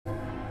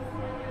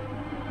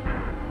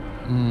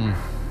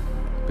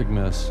Big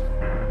mess.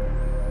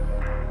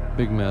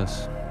 Big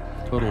mess.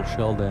 Total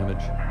shell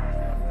damage.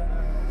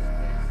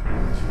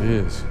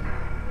 Jeez.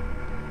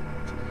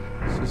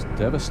 It's just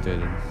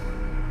devastated.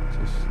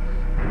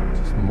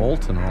 Just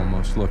molten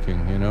almost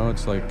looking, you know?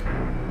 It's like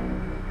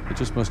it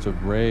just must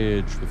have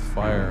raged with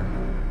fire.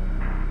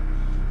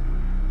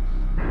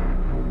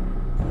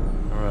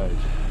 All right,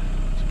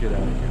 let's get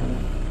out of here.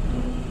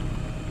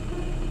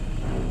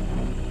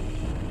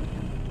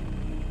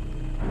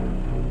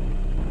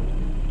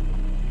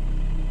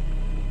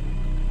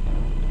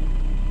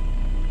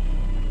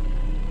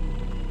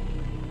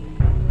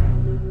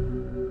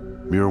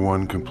 Mir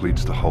 1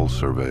 completes the hull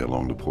survey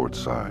along the port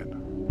side.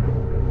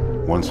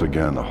 Once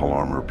again, the hull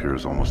armor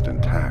appears almost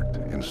intact,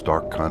 in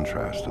stark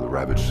contrast to the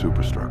ravaged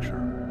superstructure.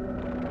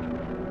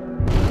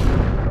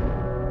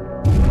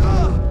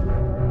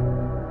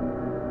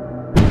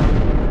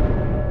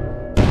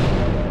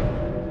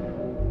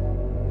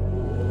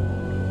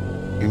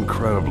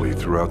 Incredibly,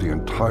 throughout the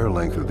entire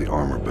length of the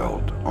armor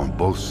belt, on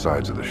both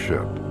sides of the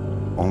ship,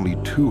 only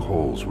 2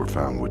 holes were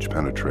found which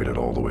penetrated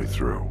all the way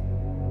through.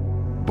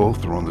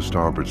 Both are on the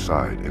starboard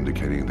side,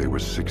 indicating they were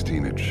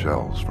 16-inch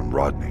shells from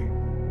Rodney.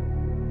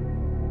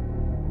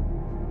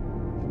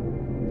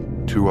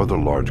 2 other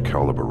large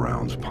caliber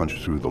rounds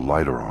punched through the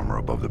lighter armor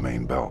above the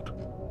main belt.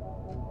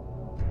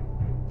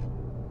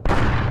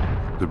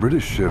 The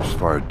British ships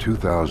fired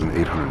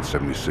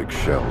 2,876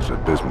 shells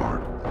at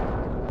Bismarck.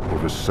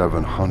 Over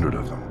 700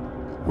 of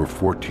them were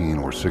 14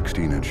 or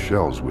 16-inch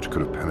shells which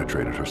could have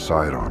penetrated her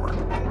side armor.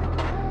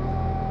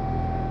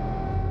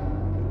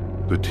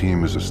 The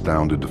team is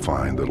astounded to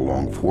find that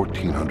along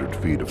 1,400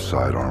 feet of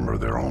side armor,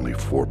 there are only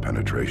 4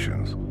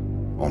 penetrations,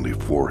 only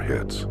 4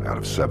 hits out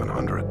of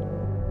 700.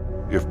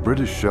 If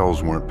British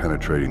shells weren't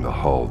penetrating the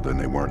hull, then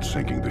they weren't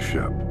sinking the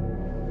ship.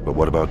 But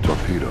what about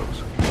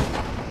torpedoes?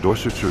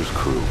 Dorsetshure's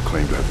crew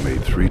claimed to have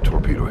made 3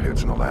 torpedo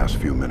hits in the last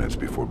few minutes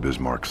before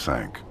Bismarck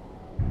sank.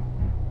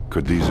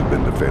 Could these have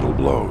been the fatal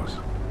blows?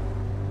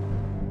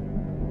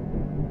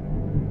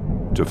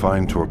 To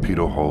find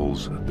torpedo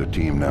holes, the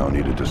team now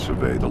needed to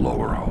survey the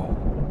lower hull,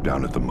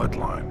 down at the mud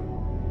line.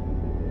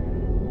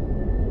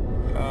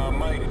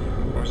 Mike,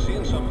 we're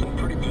seeing something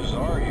pretty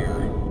bizarre here.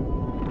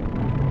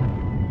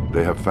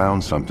 They have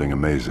found something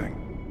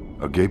amazing.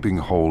 A gaping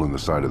hole in the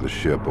side of the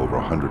ship over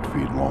 100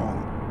 feet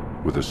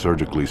long, with a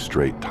surgically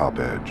straight top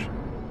edge.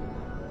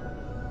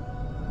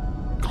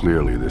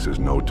 Clearly, this is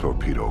no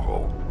torpedo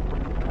hole.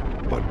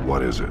 But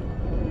what is it?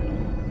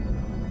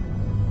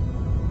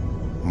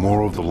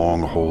 More of the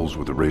long holes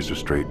with the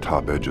razor-straight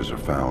top edges are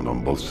found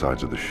on both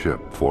sides of the ship,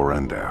 fore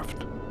and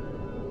aft.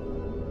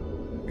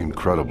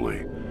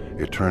 Incredibly,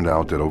 it turned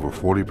out that over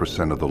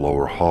 40% of the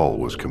lower hull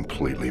was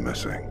completely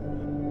missing.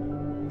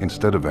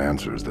 Instead of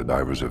answers, the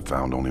divers have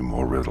found only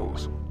more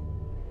riddles.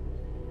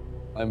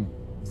 I'm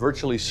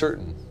virtually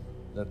certain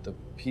that the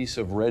piece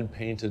of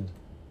red-painted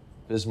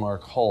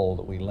Bismarck hull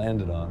that we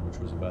landed on, which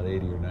was about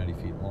 80 or 90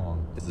 feet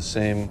long, is the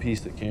same piece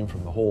that came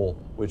from the hole,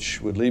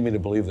 which would lead me to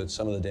believe that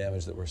some of the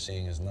damage that we're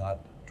seeing is not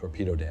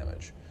torpedo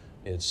damage,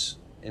 it's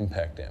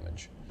impact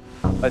damage.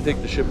 I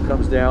think the ship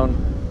comes down,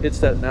 hits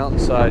that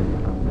mountainside,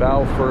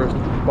 bow first,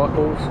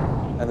 buckles,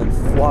 and then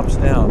flops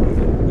down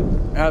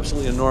with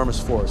absolutely enormous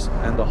force,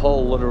 and the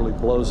hull literally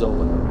blows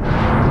open.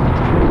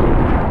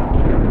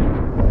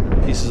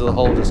 Pieces of the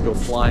hull just go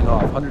flying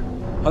off,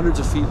 hundreds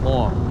of feet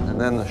long,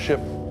 and then the ship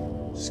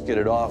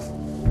skidded off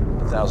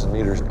 1,000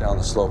 meters down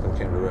the slope and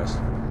came to rest.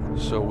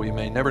 So we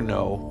may never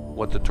know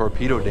what the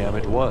torpedo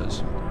damage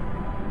was.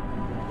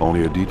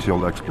 Only a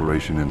detailed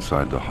exploration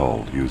inside the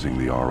hull using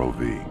the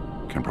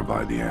ROV can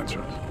provide the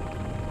answers.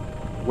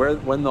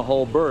 When the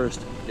hull burst,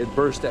 it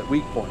burst at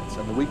weak points,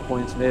 and the weak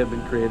points may have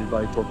been created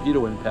by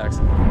torpedo impacts.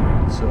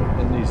 So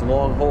in these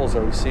long holes,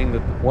 are we seeing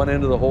that one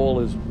end of the hole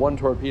is one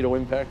torpedo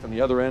impact and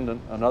the other end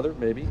another,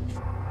 maybe?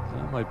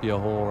 That might be a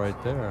hole right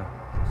there.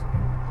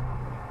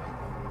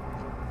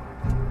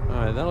 All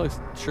right,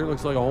 that sure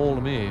looks like a hole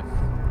to me.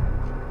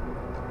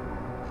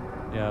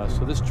 Yeah,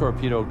 so this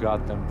torpedo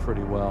got them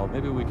pretty well.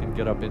 Maybe we can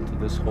get up into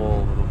this hole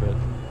a little bit.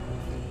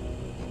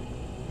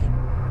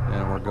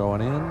 And we're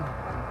going in.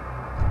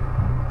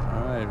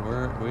 All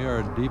right, we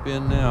are deep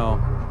in now.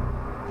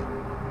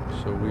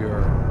 So we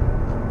are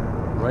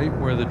right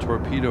where the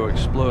torpedo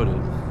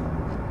exploded.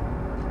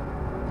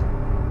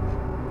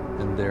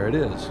 And there it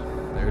is.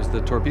 There's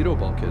the torpedo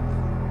bulkhead.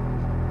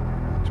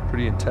 It's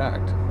pretty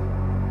intact.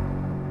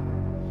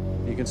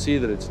 You can see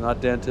that it's not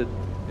dented,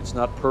 it's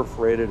not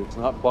perforated, it's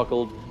not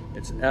buckled.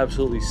 It's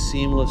absolutely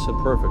seamless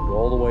and perfect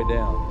all the way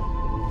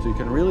down. So you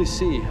can really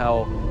see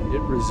how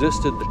it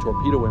resisted the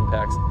torpedo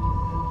impacts.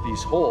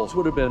 These holes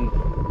would have been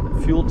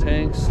fuel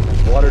tanks,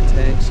 water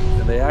tanks,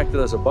 and they acted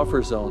as a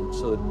buffer zone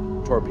so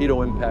that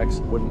torpedo impacts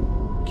wouldn't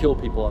kill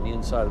people on the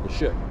inside of the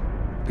ship.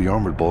 The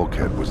armored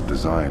bulkhead was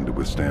designed to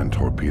withstand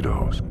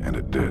torpedoes, and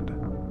it did.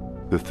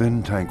 The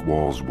thin tank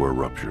walls were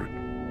ruptured,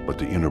 but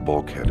the inner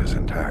bulkhead is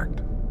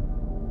intact.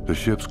 The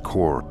ship's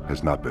core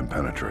has not been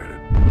penetrated.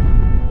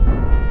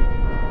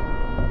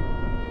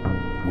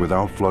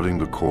 Without flooding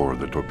the core,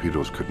 the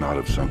torpedoes could not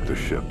have sunk the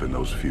ship in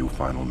those few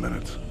final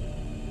minutes.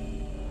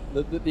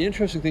 The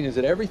interesting thing is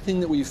that everything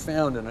that we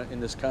found in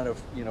this kind of,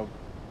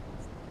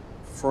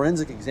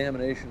 forensic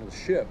examination of the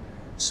ship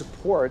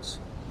supports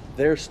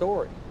their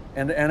story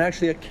and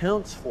actually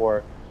accounts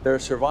for their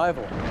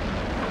survival.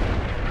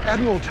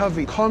 Admiral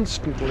Tovey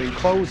constantly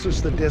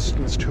closes the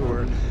distance to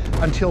her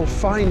until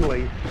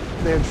finally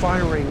they're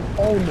firing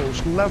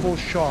almost level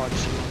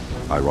shots.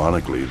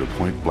 Ironically, the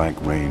point-blank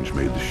range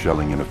made the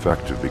shelling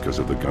ineffective because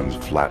of the gun's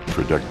flat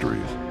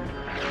trajectories.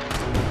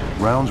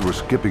 Rounds were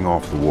skipping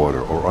off the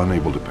water or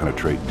unable to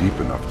penetrate deep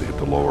enough to hit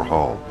the lower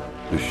hull.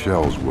 The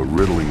shells were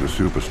riddling the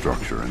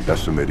superstructure and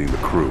decimating the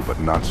crew, but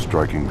not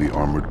striking the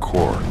armored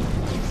core,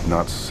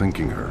 not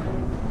sinking her,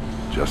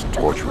 just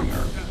torturing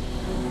her.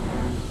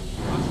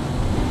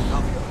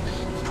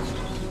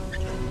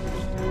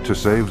 To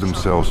save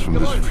themselves from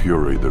this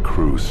fury, the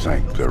crew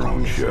sank their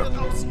own ship.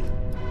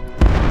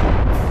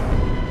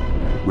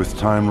 With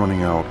time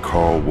running out,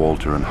 Carl,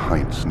 Walter, and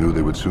Heinz knew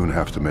they would soon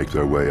have to make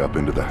their way up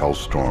into the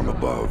hellstorm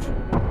above.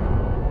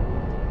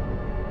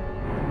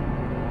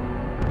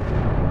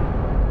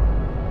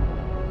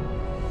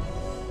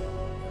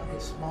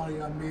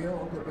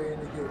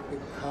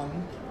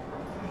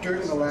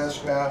 During the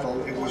last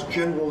battle, it was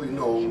generally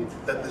known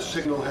that the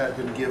signal had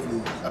been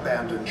given,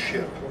 abandon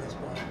ship.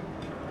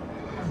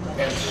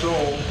 And so,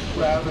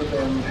 rather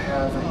than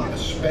having a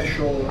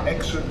special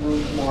exit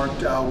route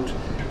marked out,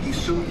 he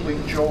simply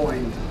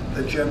joined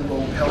the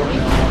general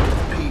pell-mell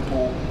of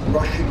people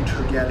rushing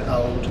to get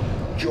out,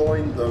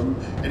 joined them,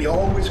 and he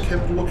always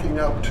kept looking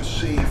up to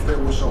see if there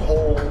was a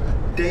hole,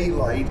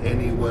 daylight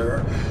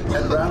anywhere,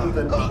 and rather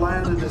than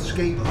plan an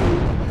escape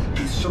route,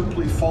 he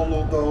simply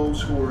followed those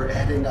who were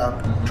heading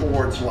up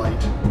towards light.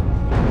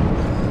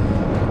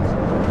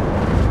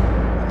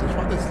 Das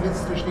war das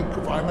letzte Stück,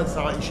 auf einmal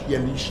sah ich ihr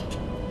Licht.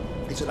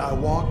 He said, I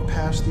walked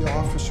past the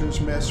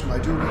officers' mess, my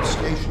duty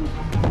station,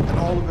 and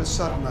all of a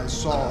sudden I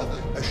saw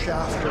a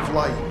shaft of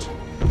light,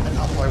 and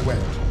up I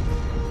went.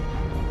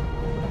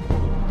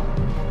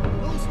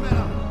 Los,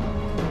 Männer!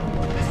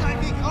 Wir müssen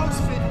einen Weg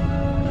rausfinden!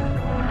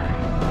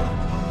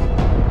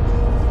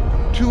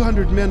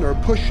 200 men are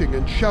pushing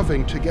and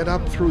shoving to get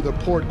up through the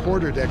port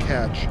quarterdeck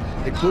hatch,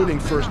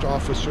 including First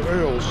Officer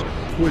Earls,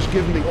 who was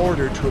given the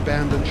order to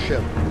abandon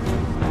ship.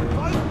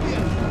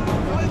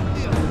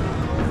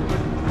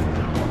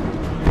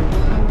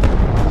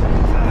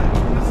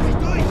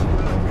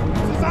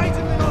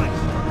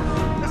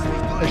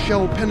 A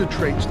shell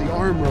penetrates the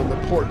armor on the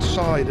port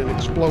side and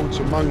explodes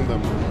among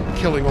them,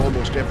 killing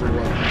almost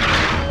everyone.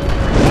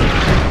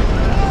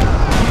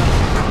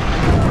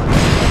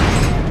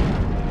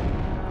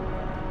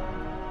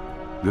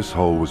 This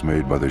hull was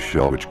made by the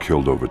shell which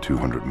killed over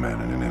 200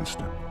 men in an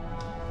instant.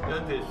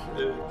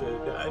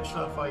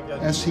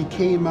 As he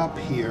came up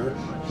here,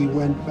 he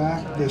went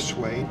back this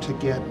way to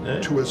get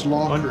to his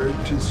locker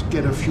to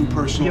get a few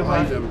personal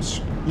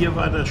items. Hier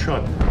war der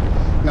Shot.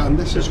 Now, and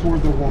this is where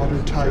the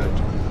watertight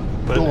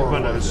door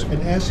was.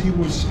 And as he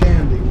was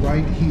standing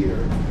right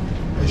here,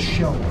 a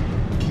shell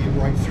came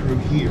right through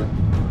here.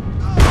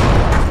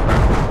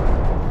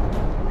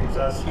 Ich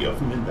saß hier auf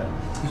dem Hintern.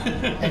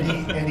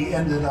 And he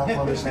ended up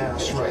on his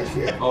ass right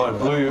here. Oh, it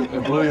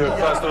blew you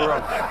across the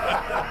room.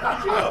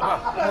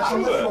 That's a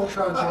literal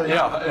translation.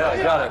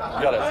 Yeah,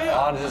 got it.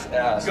 On his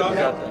ass. You got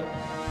that.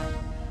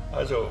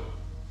 Also,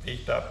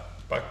 ich da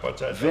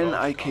Backbordseite. When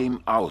I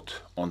came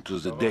out onto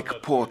the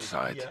deck port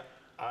side,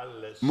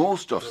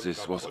 most of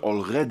this was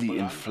already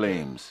in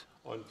flames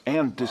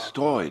and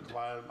destroyed.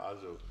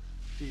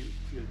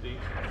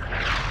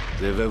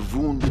 There were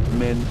wounded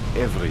men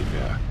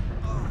everywhere.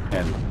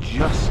 And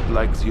just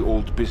like the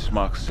old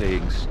Bismarck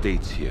saying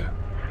states here,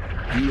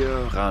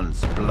 here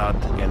runs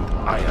blood and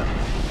iron,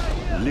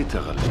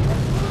 literally.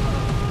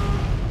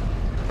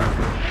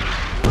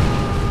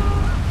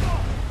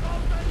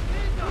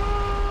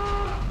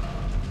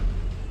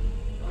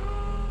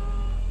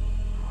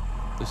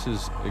 This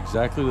is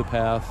exactly the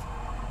path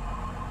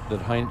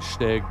that Heinz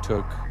Steg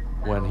took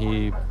when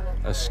he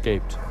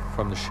escaped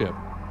from the ship.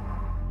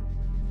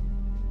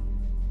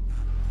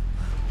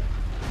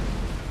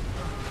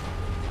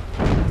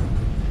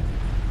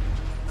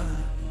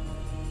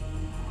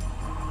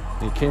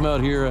 He came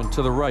out here and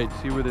to the right.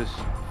 See where this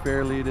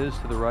fair lead is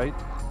to the right?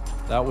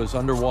 That was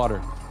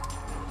underwater.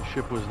 The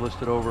ship was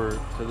listed over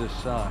to this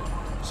side.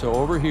 So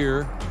over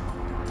here,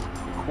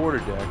 the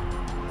quarterdeck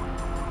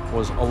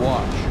was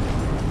awash.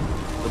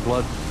 The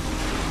blood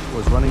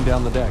was running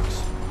down the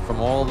decks from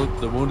all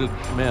the wounded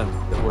men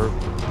that were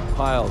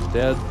piled,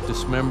 dead,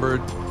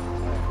 dismembered,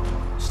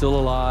 still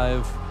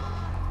alive,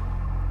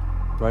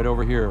 right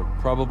over here,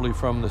 probably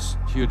from this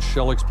huge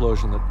shell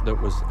explosion that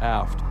was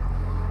aft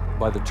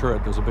by the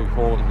turret. There's a big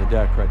hole in the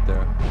deck right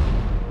there.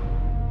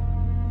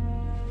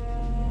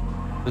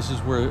 This is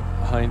where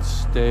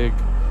Heinz Steg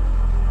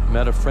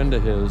met a friend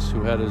of his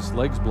who had his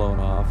legs blown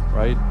off,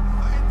 right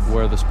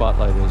where the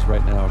spotlight is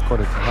right now,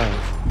 according to Heinz.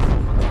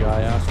 And the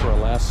guy asked for a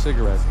last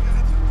cigarette,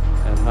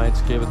 and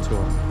Heinz gave it to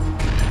him.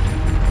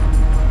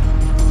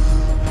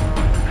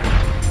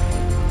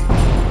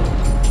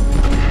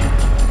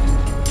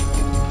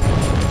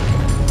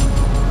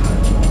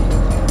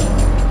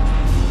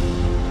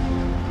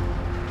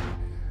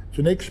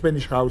 Zunächst, wenn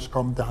ich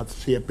rauskomme, da hat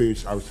es sehr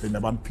böse ausgesehen.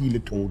 Da waren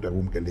viele Tote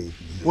rumgelegen.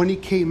 When he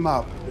came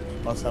up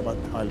Was aber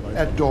teilweise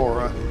at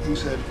Dora, he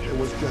said it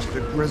was just a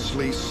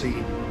grisly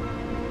scene.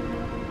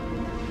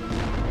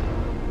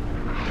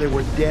 They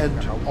were dead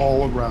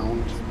all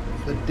around.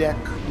 The deck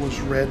was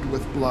red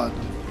with blood,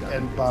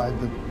 and by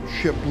the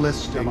ship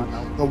listing,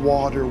 the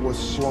water was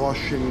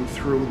sloshing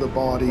through the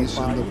bodies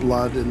and the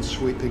blood and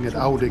sweeping it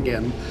out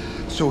again.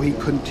 So he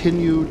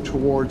continued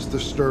towards the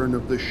stern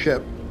of the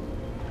ship,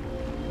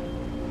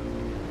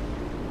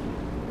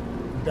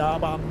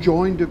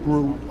 joined a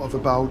group of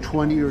about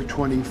 20 or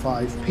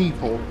 25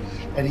 people,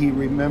 and he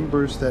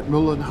remembers that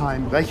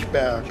Müllenheim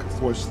Rechberg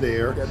was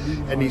there,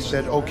 and he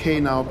said, okay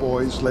now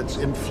boys, let's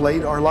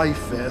inflate our life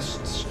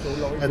vests,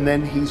 and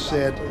then he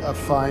said a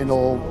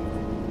final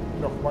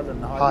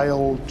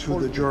Heil to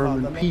the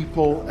German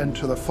people and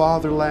to the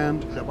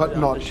fatherland, but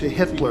not to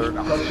Hitler.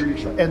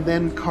 And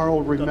then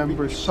Karl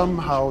remembers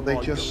somehow they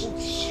just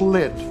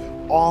slid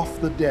off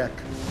the deck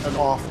and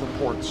off the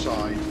port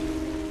side.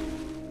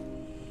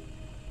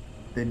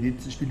 Denn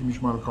jetzt, ich will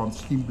mich mal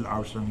ganz simpel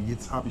aussagen,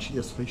 jetzt habe ich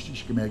erst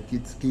richtig gemerkt,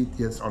 jetzt geht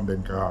jetzt an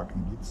den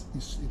Kragen, jetzt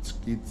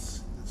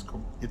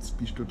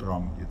bist du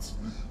dran. Jetzt.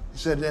 He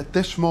said, at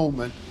this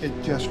moment, it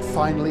just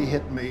finally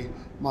hit me.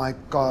 My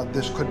God,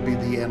 this could be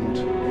the end.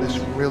 This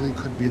really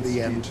could be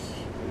the end.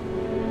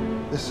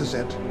 This is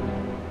it.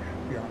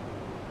 Ja.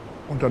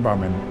 Und dann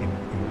waren wir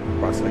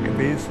im Wasser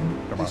gewesen.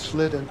 He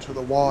slid into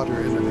the water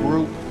in a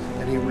group,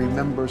 and he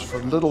remembers for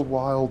a little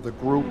while the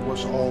group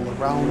was all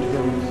around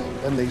him,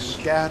 and they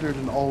scattered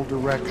in all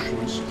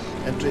directions,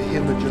 and to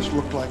him it just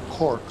looked like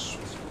corks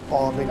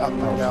bobbing up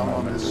and down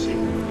on the sea.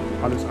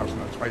 Alles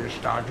auseinander. Es war eine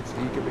starke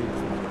See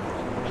gewesen.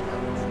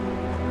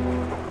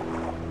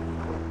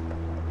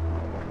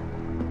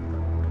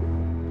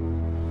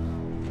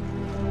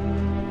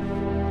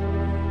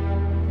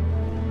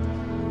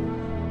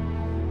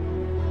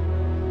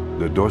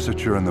 The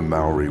Dorsetshire and the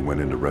Maori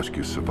went in to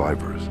rescue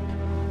survivors,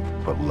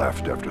 but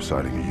left after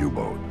sighting a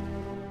U-boat.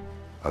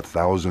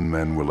 1,000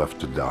 men were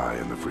left to die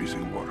in the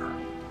freezing water.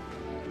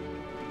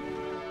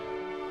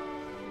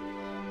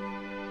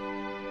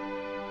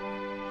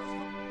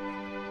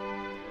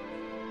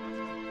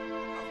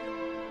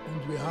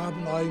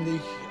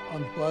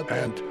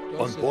 And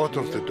on board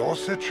of the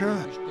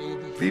Dorsetshire,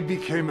 we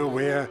became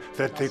aware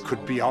that they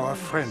could be our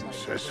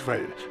friends as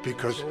well,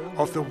 because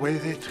of the way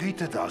they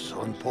treated us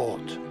on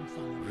board.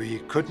 We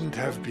couldn't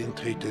have been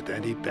treated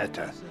any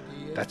better.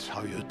 That's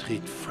how you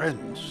treat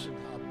friends,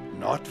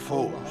 not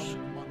foes.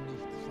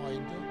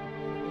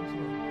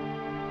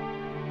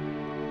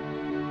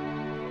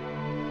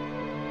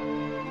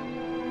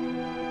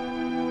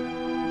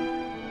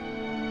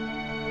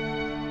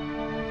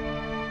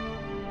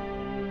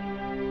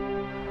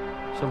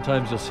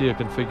 Sometimes you'll see a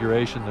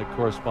configuration that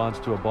corresponds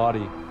to a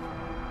body,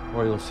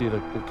 or you'll see the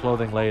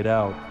clothing laid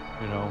out,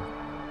 you know.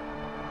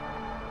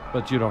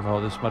 But you don't know,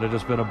 this might have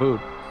just been a boot,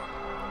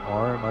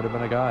 or it might have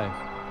been a guy.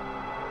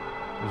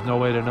 There's no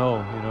way to know,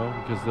 you know,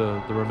 because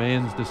the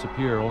remains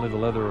disappear, only the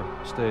leather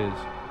stays.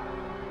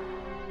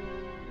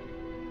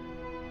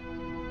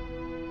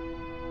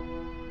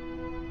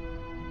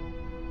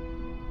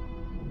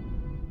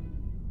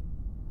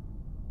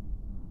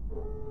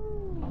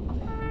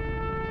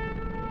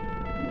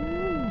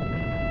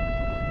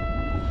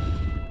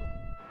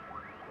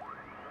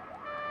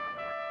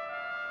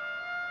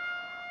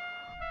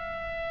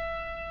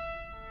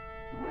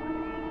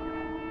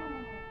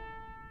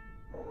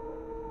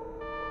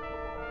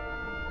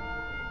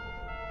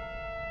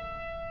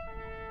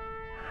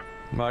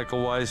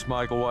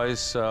 Michael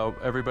Weiss,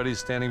 everybody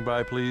standing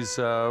by, please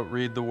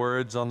read the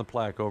words on the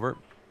plaque, over.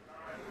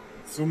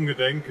 Zum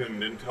Gedenken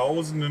den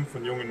Tausenden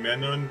von jungen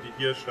Männern, die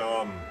hier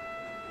starben.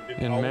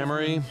 In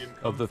memory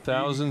of the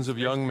thousands of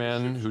young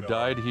men who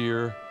died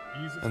here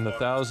and the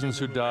thousands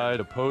who died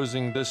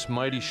opposing this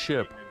mighty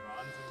ship,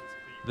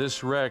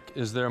 this wreck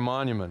is their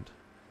monument,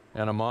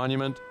 and a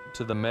monument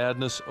to the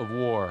madness of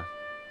war.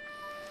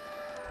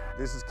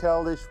 This is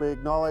Keldish. We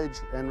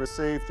acknowledge and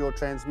received your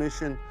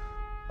transmission.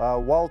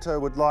 Walter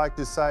would like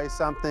to say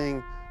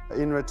something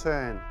in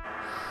return.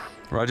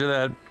 Roger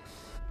that.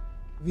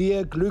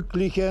 Wir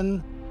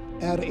Glücklichen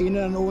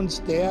erinnern uns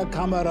der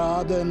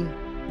Kameraden.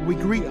 We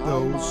greet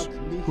those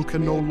who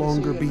can no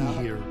longer be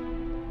here,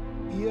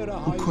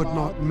 who could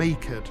not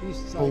make it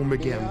home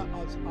again.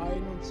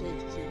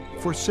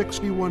 For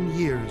 61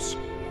 years,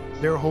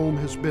 their home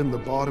has been the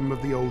bottom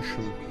of the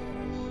ocean.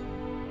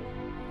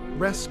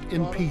 Rest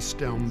in peace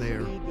down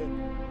there.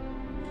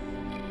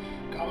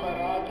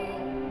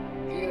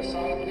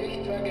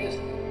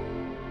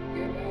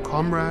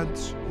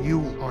 Comrades,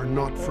 you are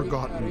not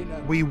forgotten.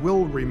 We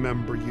will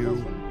remember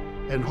you,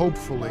 and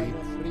hopefully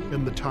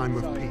in the time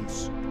of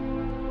peace.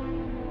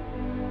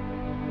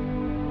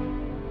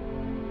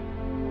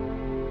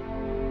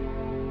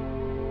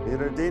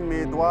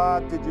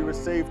 Edouard, did you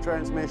receive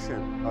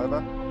transmission?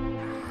 Over.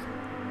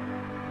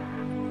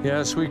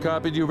 Yes, we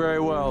copied you very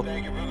well.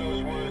 Thank you for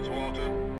those words.